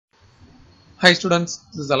Hi students,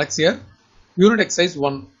 this is Alex here. Unit exercise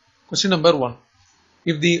 1. Question number 1.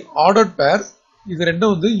 If the ordered pair இது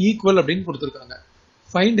ரெண்டும் வந்து equal அப்படினு கொடுத்திருக்காங்க.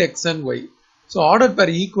 Find x and y. So ordered pair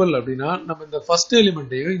equal அப்படினா நம்ம இந்த first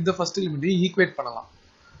elementையும் இந்த first elementையும் equate பண்ணலாம்.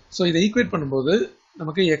 So இதை equate பண்ணும்போது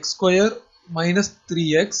நமக்கு x square minus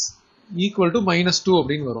 3x equal to minus 2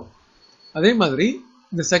 அப்படினு வரும். அதே மாதிரி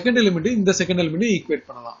இந்த second elementையும் இந்த second elementையும் equate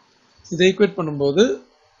பண்ணலாம். இதை equate பண்ணும்போது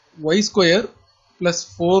y square plus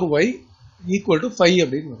 4y equal to 5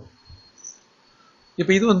 அப்படின்னு வரும்.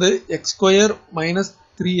 இப்போ இது வந்து x square minus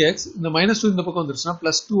 3x இந்த minus 2 இந்த பக்கம் வந்துருச்சுன்னா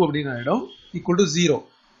plus 2 அப்படின்னு ஆயிடும் equal to 0.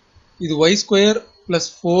 இது y square plus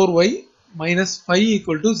 4y minus 5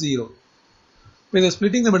 equal to 0. இப்போ இதை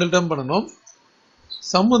splitting the middle term பண்ணணும்.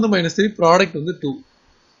 sum வந்து minus 3, product வந்து 2.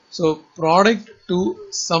 So product 2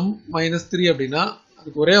 sum minus 3 அப்படின்னா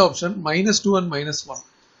அதுக்கு ஒரே option minus 2 and minus 1.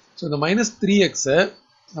 So இந்த minus 3x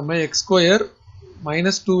நம்ம x square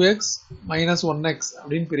minus 2x minus 1x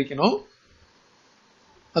அப்படின்னு பிரிக்கணும்.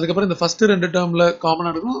 அதுக்கப்புறம் இந்த ஃபர்ஸ்ட் ரெண்டு டேர்ம்ல காமனா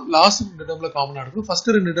இருக்கும், லாஸ்ட் ரெண்டு டேர்ம்ல காமனா இருக்கும். ஃபர்ஸ்ட்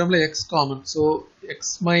ரெண்டு டேர்ம்ல x common, so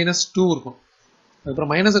x minus 2 இருக்கும்.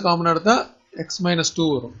 அதுக்கப்புறம் மைனஸை காமனா எடுத்தா x minus 2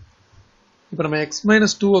 வரும். இப்போ நம்ம x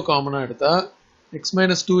minus 2 காமனா எடுத்தா x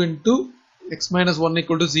minus 2 into x minus 1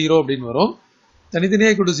 equal to 0 அப்படின்னு வரும்.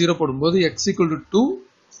 தனித்தனியாக equal to 0 போடும்போது x equal to 2,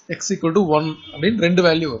 x equal to 1 அப்படின்னு ரெண்டு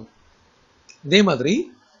வேல்யூ வரும். இதே மாதிரி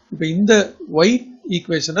இப்போ இந்த y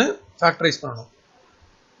ஈக்குவேஷனை ஃபேக்டரைஸ் பண்ணணும்.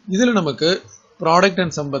 இதில் நமக்கு ப்ராடக்ட்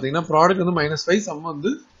அண்ட் சம் பார்த்தீங்கன்னா ப்ராடக்ட் வந்து -5, சம்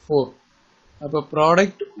வந்து 4. அப்போ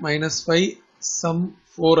ப்ராடக்ட் -5 சம்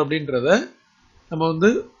 4 அப்படின்றத நம்ம வந்து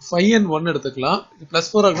 5 and 1 எடுத்துக்கலாம். இது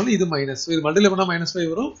 +4 ஆகணும், இது மைனஸ். இது மல்டிப்ளை பண்ணால் -5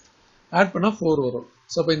 வரும், ஆட் பண்ணால் 4 வரும்.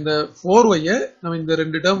 ஸோ அப்போ இந்த 4y நம்ம இந்த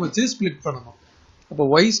ரெண்டு டேர்ம் வச்சு ஸ்பிளிட் பண்ணணும். அப்போ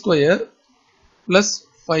y square plus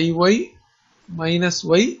 5y minus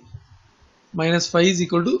y minus 5 is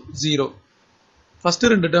equal to 0. First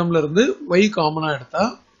ரெண்டு டேர்ம்ல இருந்து y காமனா எடுத்தா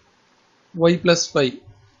y plus 5.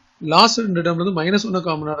 லாஸ்ட் ரெண்டு டேர்ம்ல இருந்து -1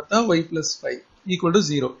 காமனா எடுத்தா y plus 5 equal to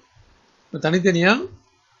 0. இப்போ தனித்தனியா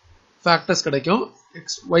ஃபேக்டர்ஸ் கிடைக்கும்.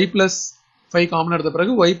 y plus 5 காமனா எடுத்த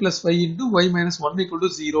பிறகு y plus 5 into y minus 1 equal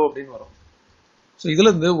to 0 அப்படின்னு வரும். ஸோ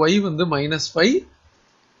இதுல இருந்து y வந்து -5,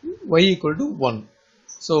 y equal to 1.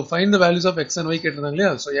 So find the values of x and y கேட்டிருந்தாங்க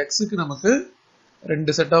இல்லையா? ஸோ x க்கு நமக்கு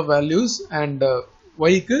ரெண்டு set of values and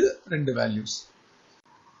y க்கு ரெண்டு வேல்யூஸ்.